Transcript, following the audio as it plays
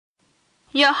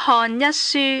約翰一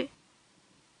書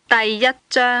第1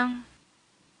章。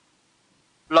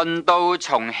論到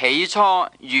從起初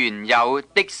原有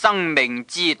的生命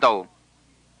之道，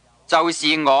就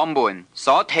是我們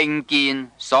所聽見、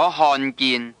所看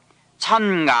見、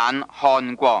親眼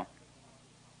看過、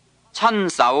親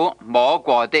手摸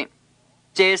過的，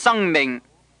這生命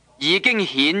已經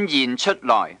顯現出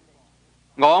來，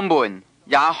我們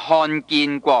也看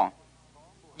見過，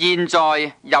現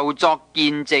在又作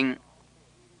見證，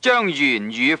將原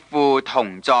與父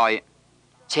同在，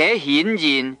且顯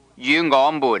現與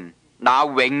我們那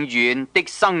永遠的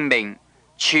生命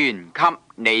傳給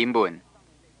你們。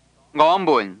我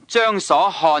們將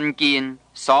所看見、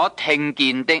所聽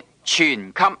見的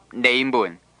傳給你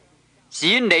們，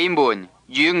使你們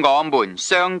與我們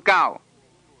相交。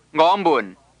我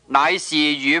們乃是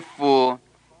與父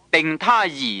並他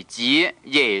兒子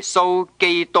耶穌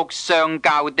基督相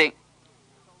交的。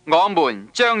我們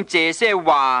將這些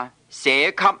話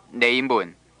寫給你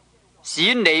們，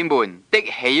使你們的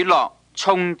喜樂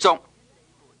充足。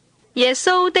耶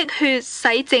穌的血洗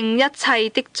淨一切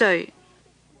的罪。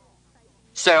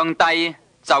上帝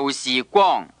就是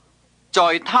光，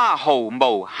在他毫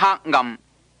無黑暗。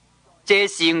這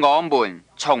是我們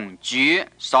從主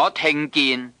所聽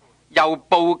見又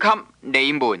報給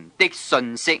你們的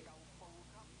信息。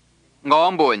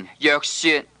我們若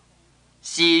說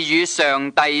是與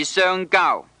上帝相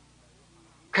交，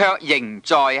卻仍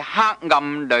在黑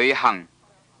暗裏行，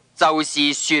就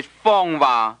是說謊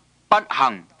話，不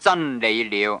行真理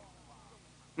了。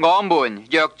我們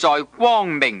若在光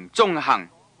明中行，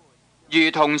如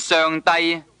同上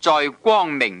帝在光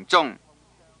明中，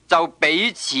就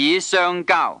彼此相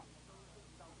交。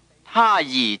他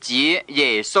兒子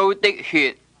耶穌的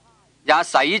血也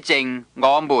洗淨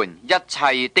我們一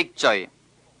切的罪。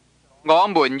我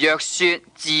們若說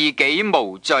自己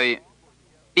無罪，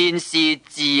便是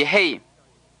自欺，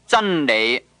真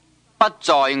理不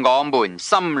在我們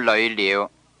心裏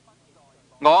了。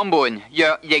我們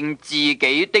若認自己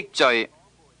的罪，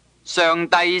上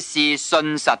帝是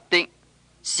信實的，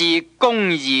是公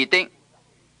義的，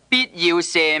必要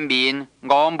赦免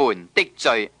我們的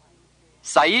罪，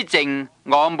洗淨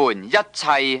我們一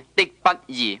切的不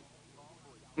義。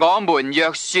我們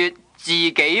若說自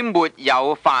己沒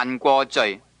有犯過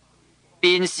罪，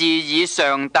便是以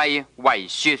上帝為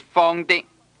說謊的，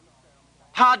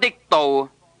他的道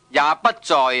也不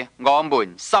在我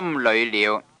們心裏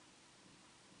了。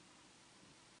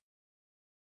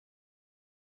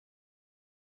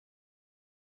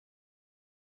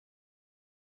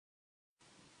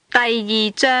第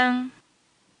2章。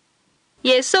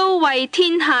耶穌為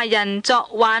天下人作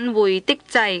挽回的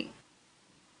祭。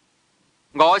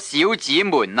我小子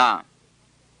們啊，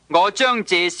我將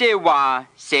這些話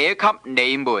寫給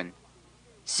你們，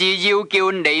是要叫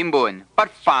你們不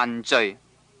犯罪。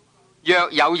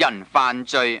若有人犯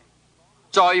罪，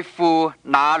在父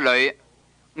那裏，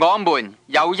我們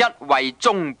有一位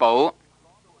中保，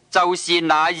就是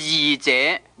那義者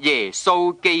耶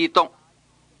穌基督。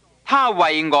他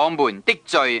為我們的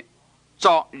罪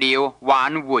作了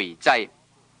挽回祭，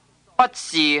不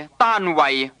是單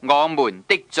為我們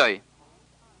的罪，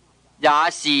也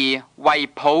是為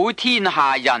普天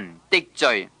下人的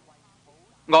罪。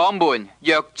我們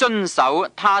若遵守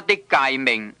他的誡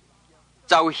命，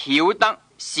就曉得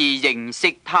是認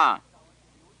識他。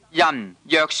人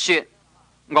若說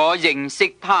我認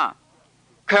識他，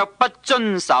卻不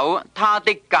遵守他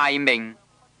的誡命，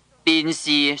便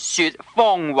是說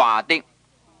謊話的，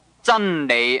真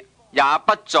理也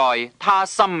不在他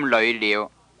心裏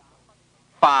了。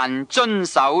凡遵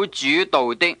守主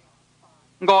道的，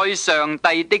愛上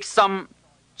帝的心，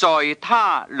在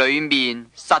他裏面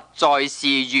實在是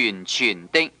完全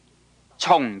的。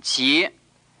從此，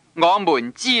我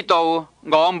們知道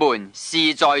我們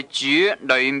是在主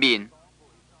裏面。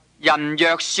人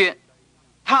若說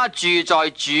他住在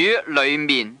主裏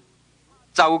面，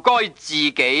就該自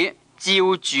己照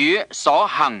主所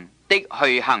行的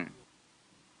去行。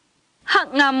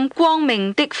黑暗光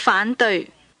明的反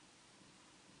對。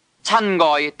親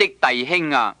愛的弟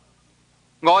兄啊，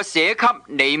我寫給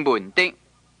你們的，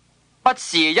不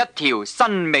是一條新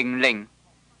命令，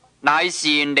乃是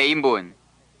你們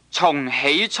從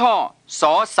起初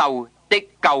所受的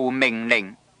舊命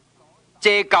令。這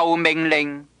舊命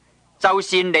令就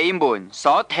是你們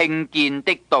所聽見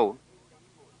的道。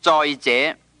再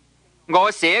者，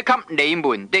我寫給你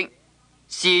們的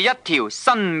是一條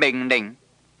新命令，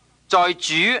在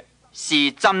主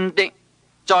是真的，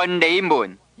在你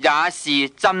們也是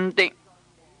真的。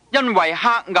因為黑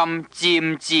暗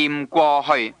漸漸過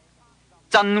去，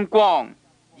真光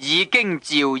已經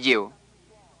照耀。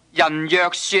人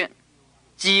若說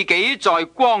自己在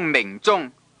光明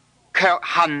中，卻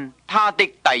恨他的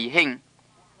弟兄。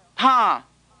他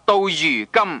到如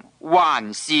今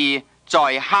還是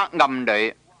在黑暗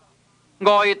裏。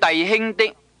愛弟兄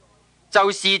的，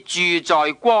就是住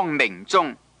在光明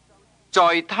中，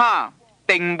在他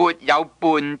並沒有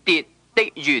絆跌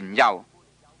的緣由。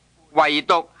唯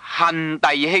獨恨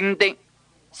弟兄的，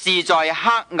是在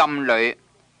黑暗裏，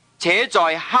且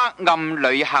在黑暗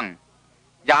裏行，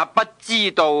也不知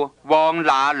道往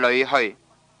哪裏去，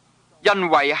因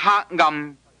為黑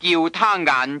暗叫他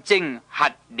眼睛瞎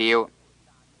了。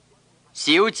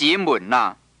小子們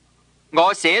啊，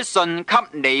我寫信給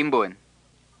你們，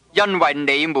因為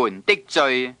你們的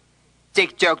罪藉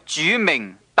着主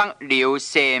名得了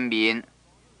赦免。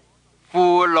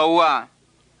父老啊，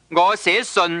我寫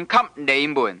信給你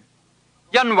們，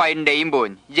因為你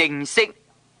們認識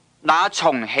那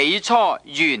從起初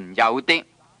原有的。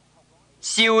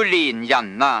少年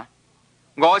人啊，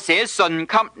我寫信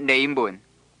給你們，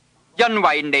因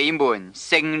為你們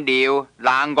勝了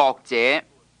那惡者。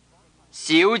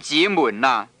小子們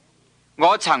啊，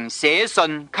我曾寫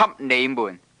信給你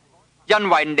們，因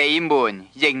為你們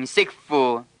認識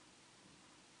父。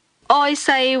愛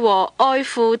世和愛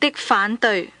父的反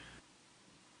對。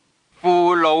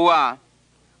父老啊，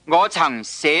我曾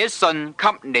寫信給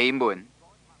你們，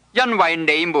因為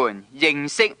你們認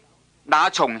識那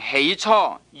從起初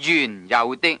原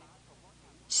有的。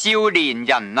少年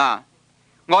人啊，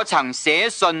我曾寫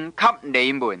信給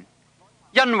你們，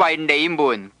因為你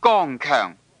們剛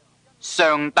強，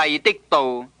上帝的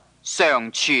道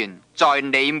常存在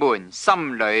你們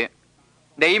心裏，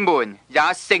你們也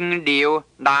勝了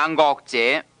那惡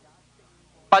者。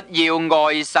不要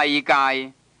愛世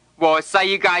界和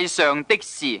世界上的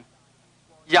事，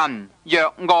人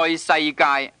若愛世界，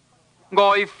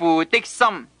愛父的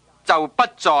心就不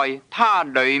在他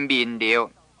裏面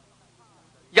了。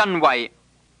因為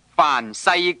凡世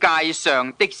界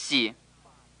上的事，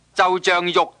就像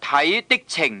肉體的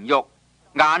情慾、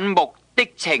眼目的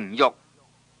情慾，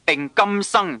並今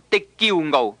生的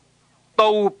驕傲，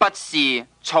都不是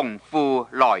從父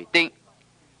來的，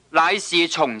乃是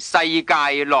從世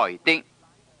界來的。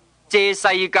這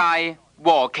世界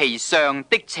和其上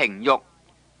的情慾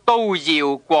都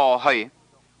要過去，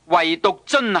唯獨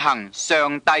遵行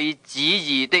上帝旨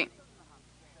意的，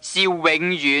是永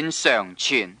遠常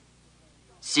存。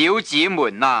小子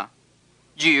們啊，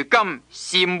如今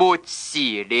是末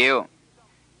時了。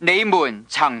你們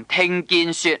曾聽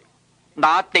見說，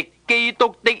那敵基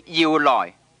督的要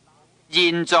來，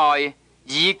現在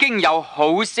已經有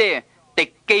好些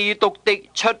敵基督的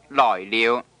出來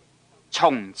了。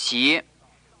從此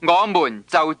我們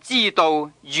就知道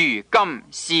如今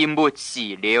是末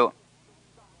時了。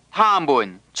他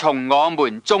們從我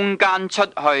們中間出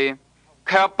去，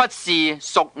卻不是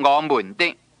屬我們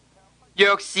的。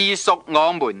若是屬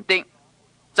我們的，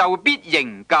就必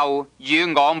仍舊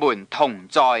與我們同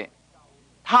在。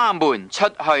他們出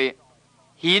去，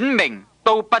顯明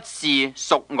都不是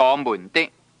屬我們的。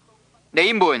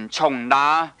你們從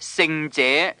那聖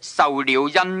者受了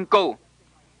恩膏，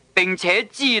並且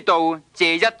知道這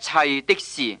一切的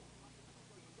事。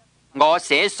我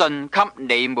寫信給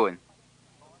你們，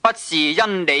不是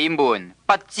因你們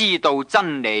不知道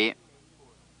真理，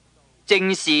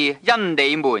正是因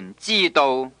你們知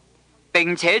道，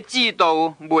並且知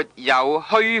道沒有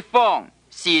虛謊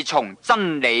是從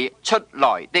真理出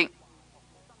來的。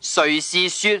誰是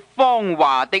說謊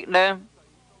話的呢？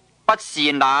不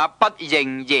是那不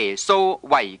認耶穌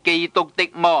為基督的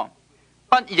麼？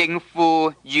不認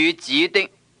父與子的，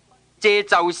這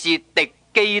就是敵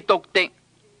基督的。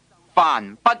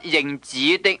凡不認子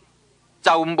的，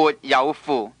就沒有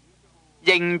父；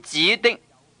認子的，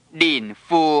連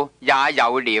父也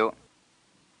有了。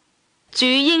主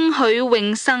應許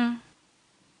永生。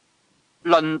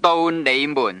論到你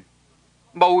們，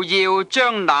務要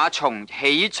將那從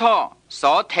起初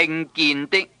所聽見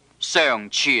的常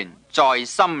存在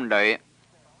心裏。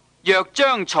若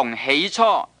將從起初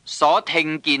所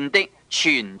聽見的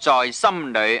存在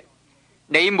心裏，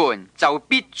你們就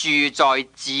必住在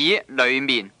子裏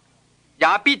面，也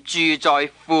必住在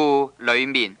父裏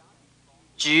面。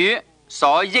主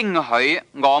所應許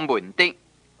我們的，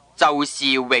就是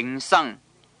永生。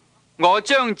我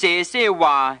將這些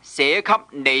話寫給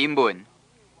你們，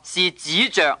是指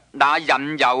着那引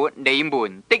誘你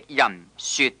們的人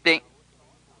說的。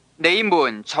你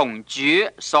們從主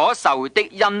所受的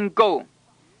恩膏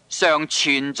常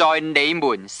存在你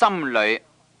們心裏，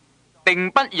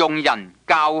並不用人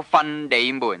教訓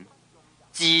你們，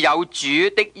自有主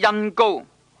的恩膏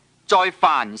在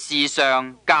凡事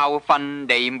上教訓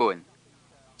你們。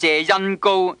這恩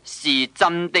膏是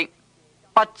真的，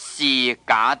不是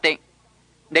假的。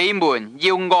你們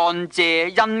要按這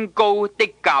恩膏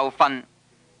的教訓，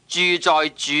住在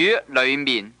主裏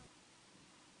面。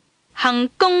行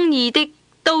公義的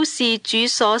都是主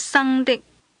所生的。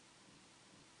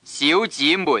小子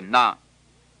們啊，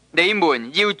你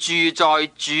們要住在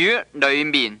主裏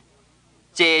面，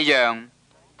這樣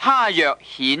他若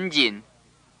顯現，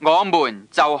我們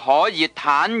就可以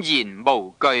坦然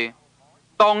無懼。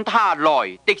當他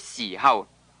來的時候，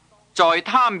在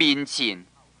他面前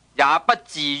也不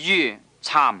至於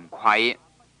慚愧。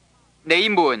你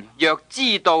們若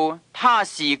知道他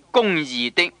是公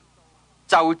義的，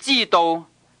就知道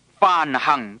凡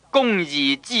行公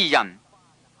義之人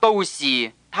都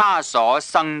是他所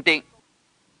生的。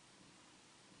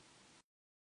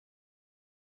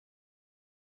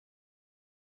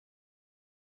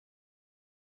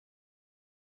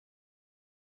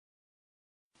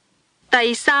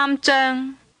第3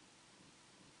章，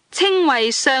稱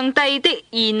為上帝的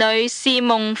兒女是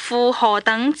蒙父何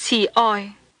等慈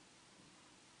愛。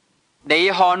你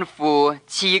看父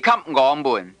賜給我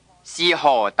們是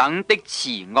何等的慈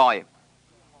愛，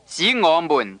使我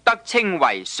們得稱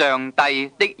為上帝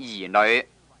的兒女。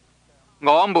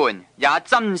我們也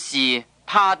真是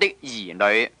他的兒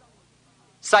女。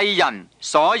世人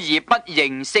所以不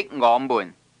認識我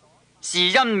們，是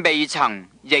因未曾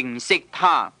認識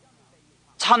他。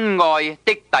親愛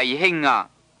的弟兄啊，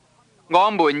我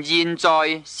們現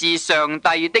在是上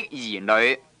帝的兒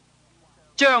女，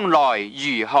將來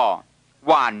如何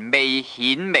還未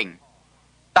顯明，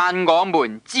但我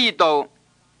們知道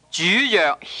主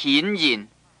若顯現，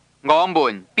我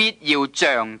們必要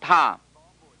像他，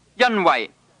因為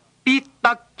必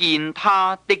得見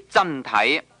他的真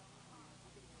體。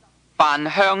凡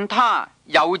向他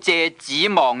有這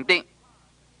指望的，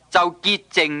就潔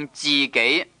淨自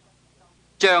己，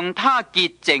像他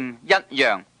潔淨一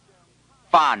樣。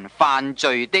凡犯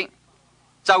罪的，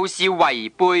就是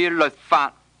違背律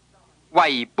法，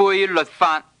違背律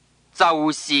法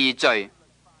就是罪。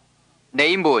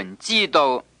你們知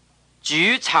道，主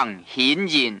曾顯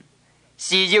現，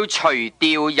是要除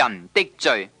掉人的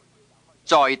罪，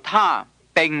在他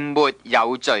並沒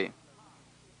有罪。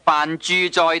凡住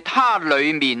在他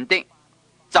裏面的，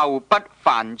就不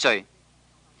犯罪。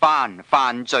凡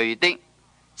犯罪的，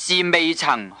是未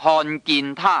曾看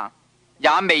見他，也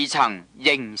未曾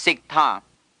認識他。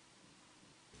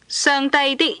上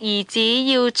帝的兒子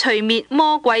要除滅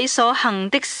魔鬼所行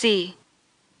的事。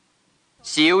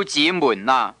小子們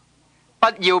啊，不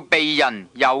要被人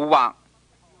誘惑，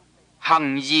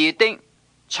行義的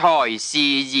才是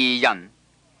義人，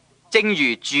正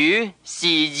如主是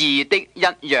義的一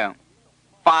樣。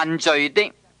犯罪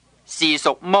的是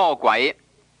屬魔鬼，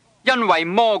因為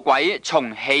魔鬼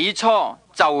從起初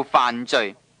就犯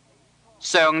罪。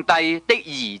上帝的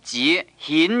兒子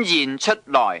顯現出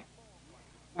來，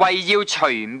為要除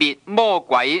滅魔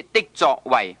鬼的作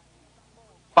為。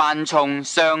凡從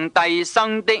上帝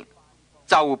生的，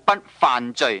就不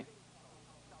犯罪，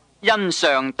因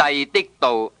上帝的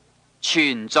道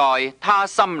存在他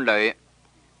心裏，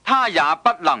他也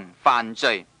不能犯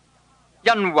罪，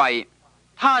因為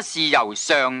他是由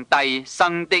上帝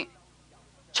生的。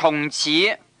從此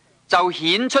就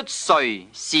顯出誰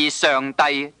是上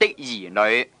帝的兒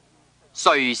女，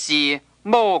誰是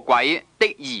魔鬼的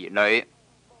兒女。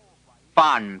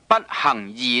凡不行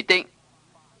義的，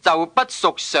就不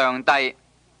屬上帝。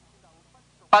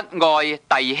不愛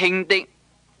弟兄的，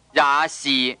也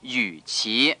是如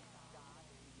此。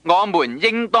我們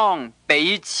應當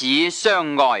彼此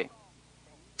相愛，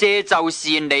這就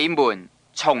是你們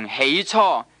從起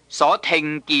初所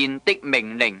聽見的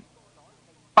命令。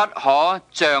不可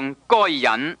像該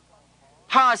隱，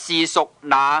他是屬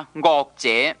那惡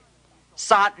者，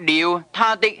殺了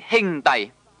他的兄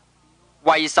弟。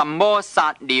為什麼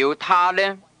殺了他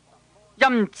呢？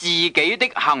因自己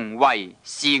的行為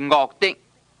是惡的，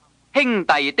兄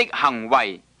弟的行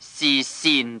為是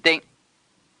善的。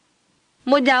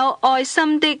沒有愛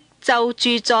心的就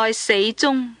住在死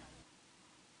中。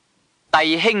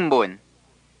弟兄們，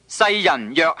世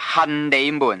人若恨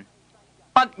你們，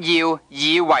不要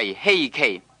以為稀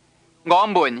奇。我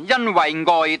們因為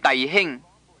愛弟兄，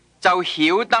就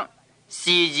曉得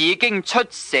是已經出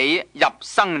死入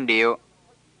生了。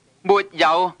沒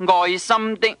有愛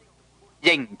心的，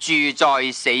仍住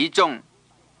在死中。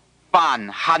凡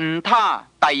恨他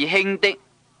弟兄的，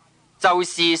就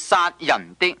是殺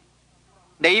人的。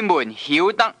你們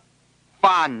曉得，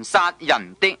凡殺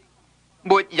人的，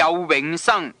沒有永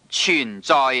生存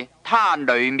在他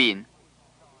裏面。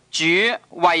主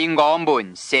為我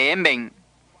們捨命，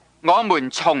我們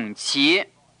從此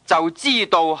就知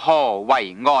道何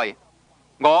為愛。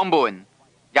我們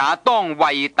也當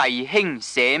為弟兄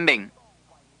捨命。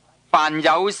凡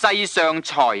有世上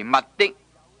財物的，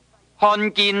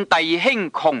看見弟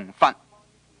兄窮乏，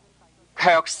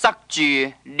卻塞住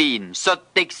憐恤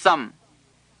的心，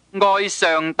愛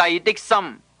上帝的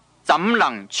心怎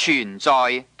能存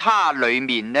在他裏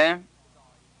面呢？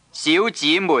小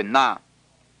子們啊，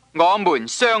我們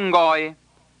相愛，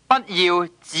不要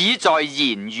只在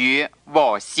言語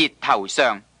和舌頭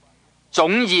上，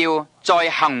總要在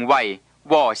行為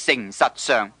和誠實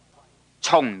上。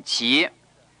從此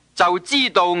就知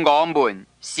道我們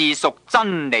是屬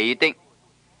真理的，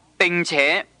並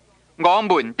且我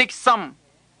們的心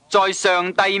在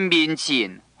上帝面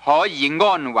前可以安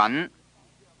穩。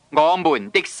我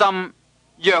們的心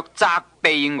若責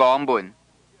備我們，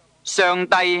上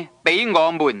帝比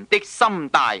我們的心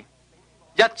大，一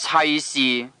切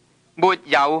事沒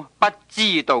有不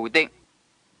知道的。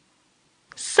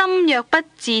心若不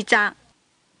自責，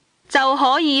就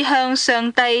可以向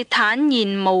上帝坦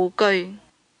然無懼。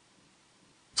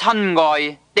親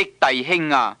愛的弟兄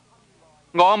啊，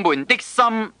我們的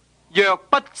心若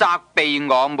不責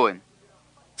備我們，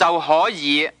就可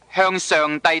以向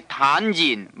上帝坦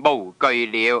然無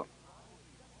懼了，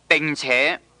並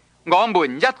且我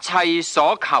們一切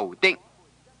所求的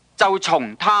就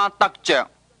從他得着，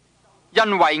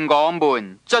因為我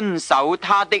們遵守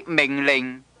他的命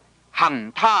令，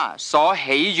行他所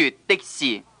喜悅的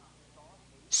事。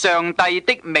上帝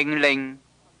的命令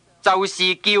就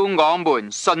是叫我們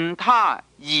信他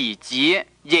兒子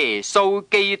耶穌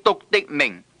基督的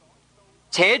名，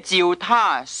且照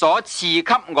他所賜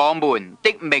給我們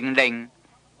的命令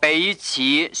彼此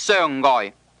相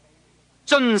愛。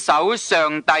遵守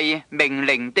上帝命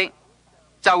令的，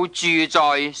就住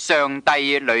在上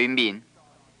帝裏面，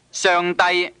上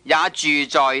帝也住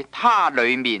在他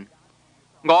裏面。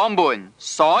我們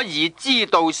所以知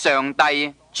道上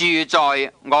帝住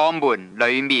在我們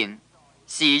裏面，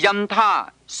是因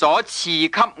他所賜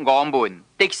給我們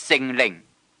的聖靈。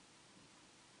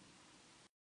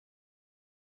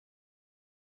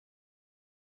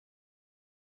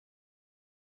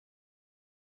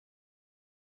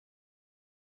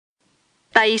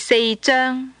第4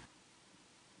章，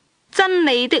真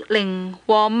理的靈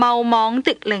和謬妄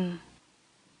的靈。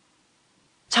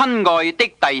親愛的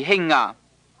弟兄啊，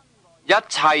一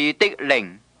切的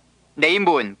靈你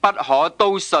們不可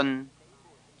都信，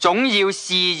總要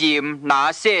試驗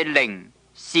那些靈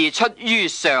是出於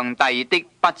上帝的，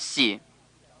不是，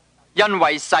因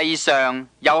為世上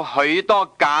有許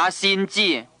多假先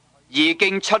知已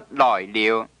經出來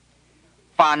了。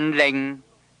凡靈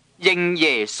認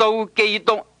耶穌基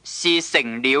督是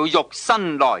成了肉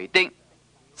身來的，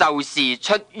就是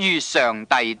出於上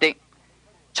帝的。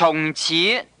從此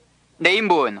你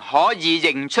們可以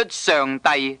認出上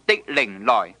帝的靈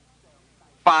來。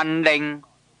凡靈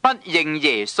不認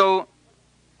耶穌，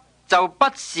就不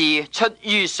是出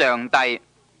於上帝，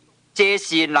這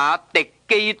是那敵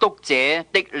基督者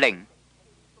的靈。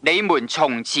你們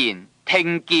從前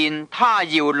聽見他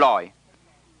要來，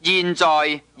現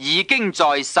在已經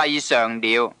在世上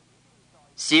了。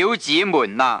小子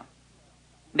們啊，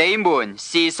你們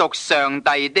是屬上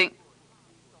帝的，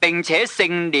並且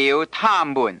勝了他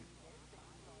們，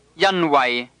因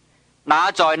為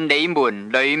那在你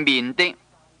們裏面的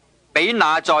比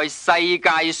那在世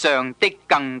界上的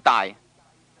更大。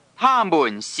他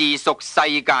們是屬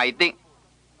世界的，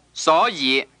所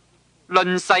以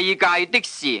論世界的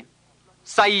事，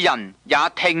世人也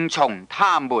聽從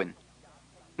他們。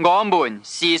我們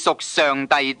是屬上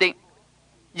帝的，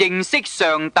認識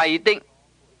上帝的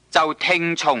就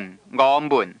聽從我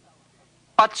們，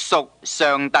不屬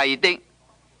上帝的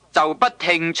就不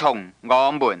聽從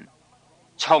我們。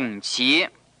從此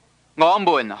我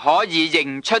們可以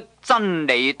認出真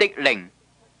理的靈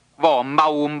和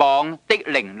謬妄的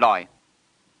靈來。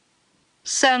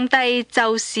上帝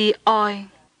就是愛。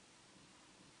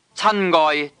親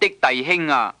愛的弟兄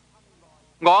啊，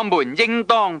我們應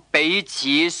當彼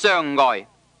此相愛，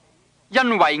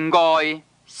因為愛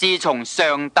是從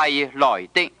上帝來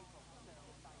的。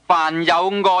凡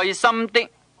有愛心的，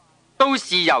都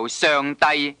是由上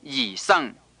帝而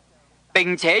生，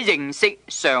並且認識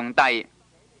上帝。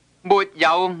沒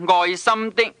有愛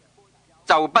心的，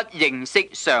就不認識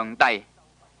上帝，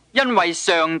因為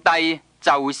上帝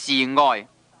就是愛。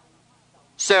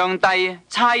上帝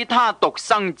差他獨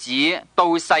生子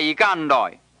到世間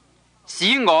來，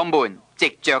使我們藉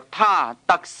着他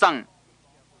得生。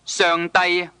上帝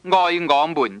愛我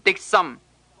們的心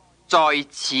在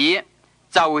此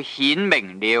就顯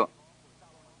明了，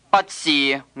不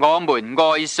是我們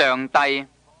愛上帝，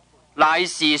乃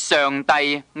是上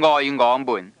帝愛我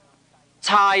們，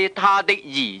差他的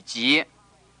兒子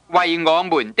為我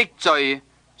們的罪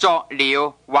作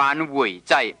了挽回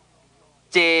祭，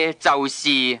這就是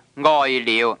愛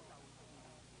了。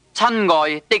親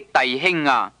愛的弟兄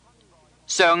啊，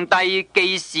上帝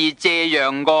既是這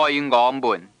樣愛我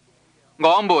們，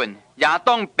我們也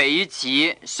當彼此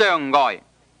相愛。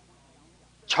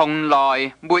從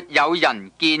來沒有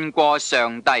人見過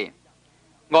上帝，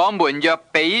我們若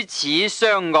彼此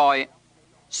相愛，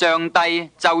上帝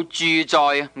就住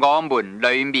在我們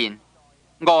裏面，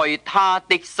愛他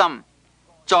的心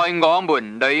在我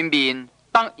們裏面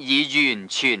得以完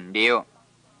全了。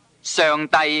上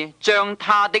帝將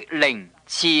他的靈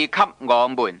賜給我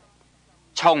們，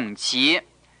從此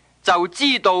就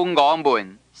知道我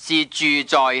們是住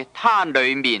在他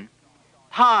裏面，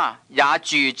他也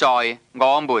住在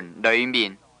我們裏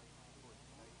面。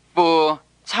父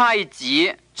差子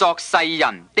作世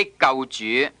人的救主，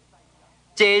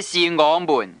這是我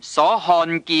們所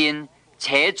看見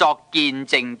且作見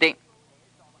證的。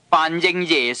凡認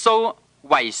耶穌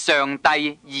為上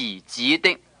帝兒子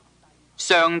的，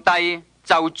上帝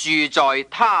就住在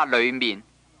他裏面，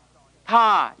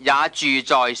他也住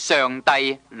在上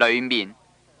帝裏面。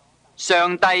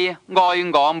上帝愛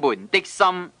我們的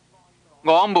心，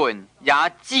我們也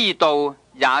知道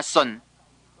也信。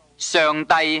上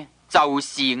帝就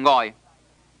是愛，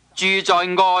住在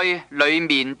愛裏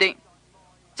面的，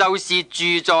就是住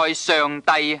在上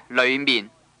帝裏面，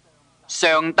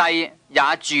上帝也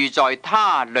住在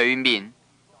他裏面。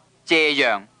這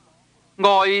樣，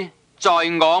愛在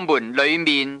我們裏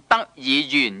面得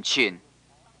以完全，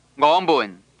我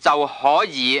們就可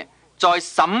以在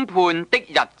審判的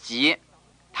日子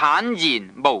坦然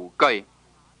無懼。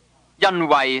因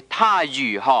為他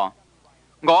如何，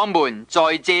我們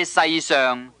在這世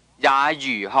上也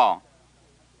如何。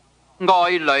愛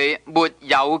裏沒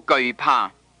有懼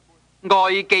怕，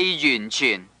愛既完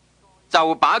全，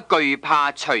就把懼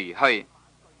怕除去，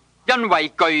因為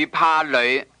懼怕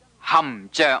裏含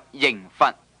着刑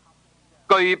罰。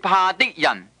懼怕的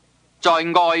人在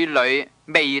愛裏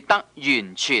未得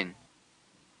完全。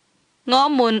我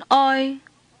們愛，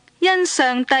因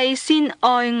上帝先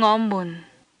愛我們。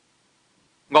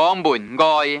我們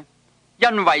愛，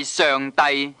因為上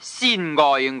帝先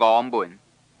愛我們。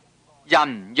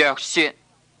人若說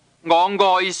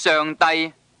我愛上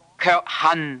帝，卻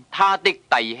恨他的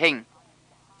弟兄，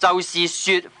就是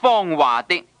說謊話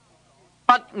的。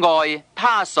不愛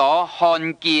他所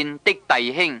看見的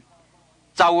弟兄，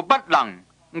就不能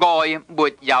愛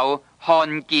沒有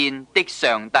看見的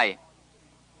上帝。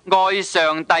愛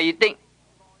上帝的，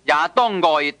也當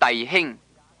愛弟兄，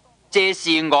這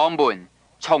是我們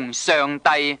從上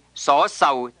帝所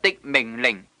受的命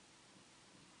令。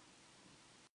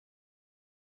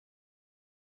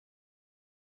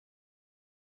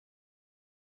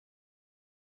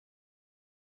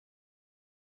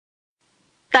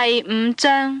第5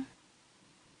章，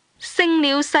勝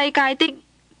了世界的，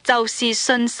就是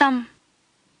信心。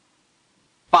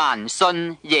凡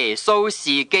信耶穌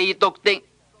是基督的，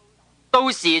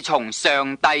都是從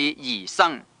上帝而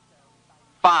生。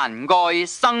凡愛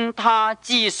生他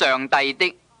之上帝的，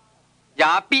也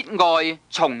必愛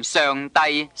從上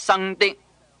帝生的。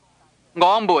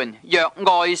我們若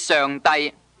愛上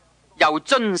帝，又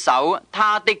遵守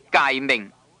他的誡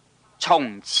命，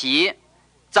從此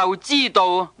就知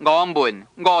道我們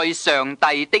愛上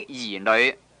帝的兒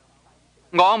女。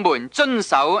我們遵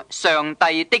守上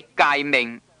帝的誡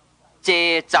命，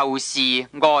這就是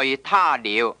愛他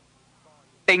了。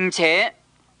並且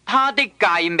他的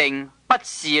誡命不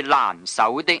是難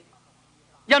守的，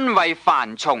因為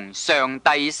凡從上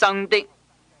帝生的，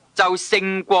就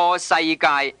勝過世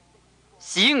界。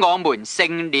使我們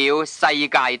勝了世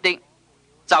界的，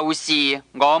就是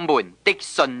我們的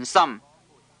信心。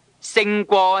勝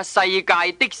過世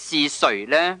界的是誰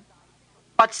呢？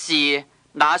不是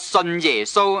那信耶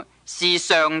穌是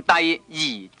上帝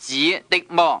兒子的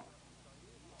麼？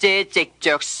這藉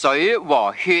着水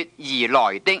和血而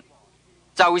來的，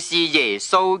就是耶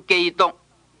穌基督。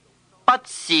不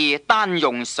是單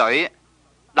用水，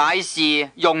乃是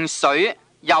用水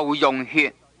又用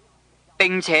血，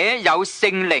並且有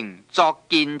聖靈作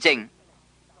見證，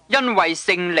因為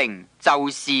聖靈就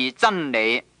是真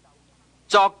理。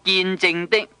作見證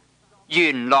的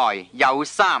原來有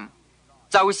三，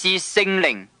就是聖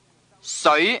靈、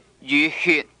水與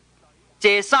血，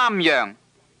這三樣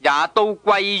也都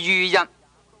歸於一。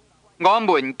我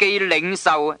們既領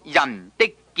受人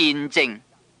的見證，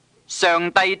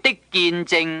上帝的見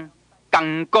證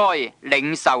更該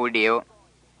領受了，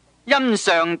因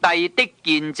上帝的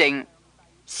見證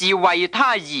是為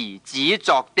他兒子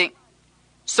作的。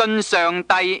信上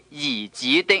帝兒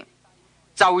子的，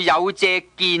就有這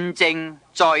見證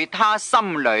在他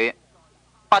心裏。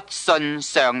不信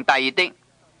上帝的，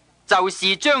就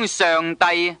是將上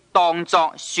帝當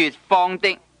作說謊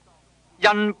的，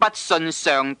因不信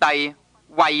上帝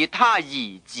為他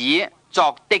兒子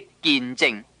作的見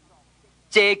證。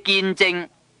這見證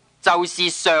就是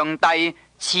上帝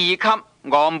賜給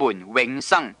我們永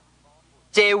生，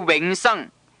這永生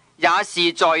也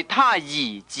是在他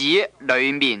兒子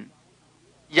裏面。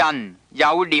人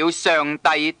有了上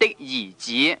帝的兒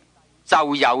子，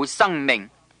就有生命。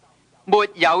沒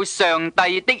有上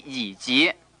帝的兒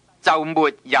子，就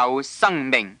沒有生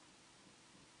命。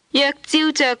若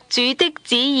照着主的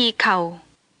旨意求，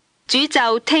主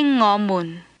就聽我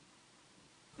們。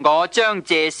我將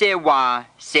這些話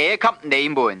寫給你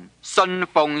們信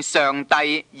奉上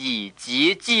帝兒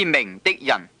子之名的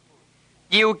人，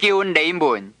要叫你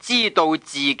們知道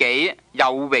自己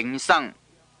有永生。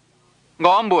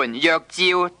我們若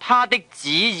照他的旨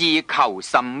意求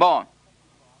什麼，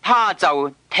他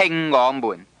就聽我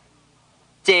們。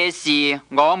這是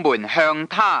我們向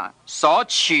他所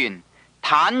存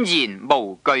坦然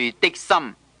無懼的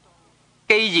心。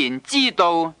既然知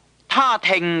道他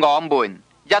聽我們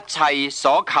一切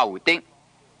所求的，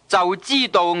就知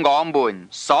道我們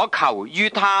所求於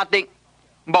他的，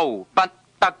無不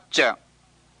得着。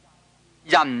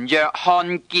人若看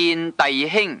見弟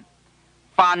兄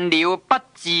犯了不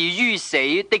至於死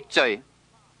的罪，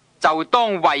就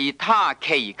當為他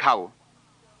祈求，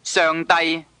上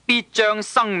帝必將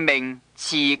生命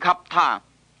賜給他。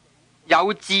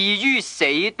有至於死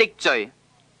的罪，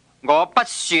我不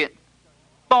說，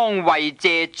當為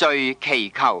這罪祈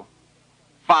求。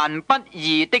凡不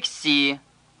義的事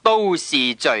都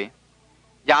是罪，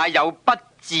也有不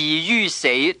至於死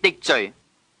的罪。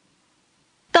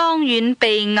當遠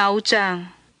避偶像。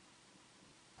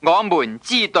我們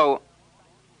知道，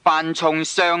凡從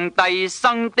上帝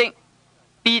生的，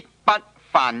必不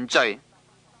犯罪；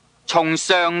從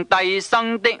上帝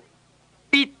生的，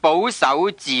必保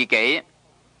守自己。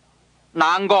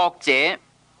那惡者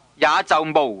也就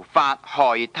無法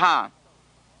害他。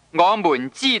我們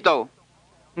知道，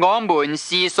我們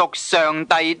是屬上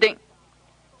帝的，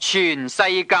全世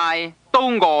界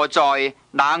都臥在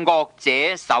那惡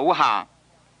者手下。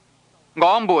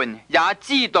我們也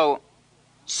知道，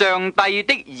上帝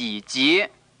的兒子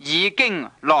已經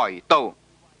來到，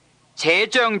且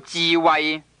將智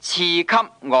慧賜給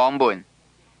我們，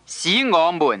使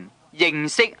我們認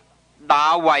識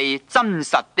那位真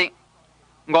實的。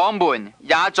我們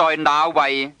也在那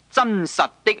位真實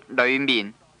的裏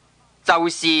面，就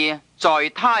是在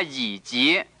他兒子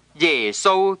耶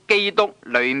穌基督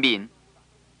裏面。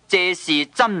這是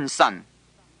真神，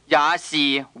也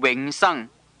是永生。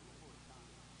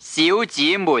小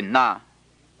子們啊，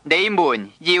你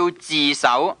們要自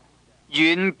守，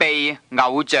遠避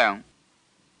偶像。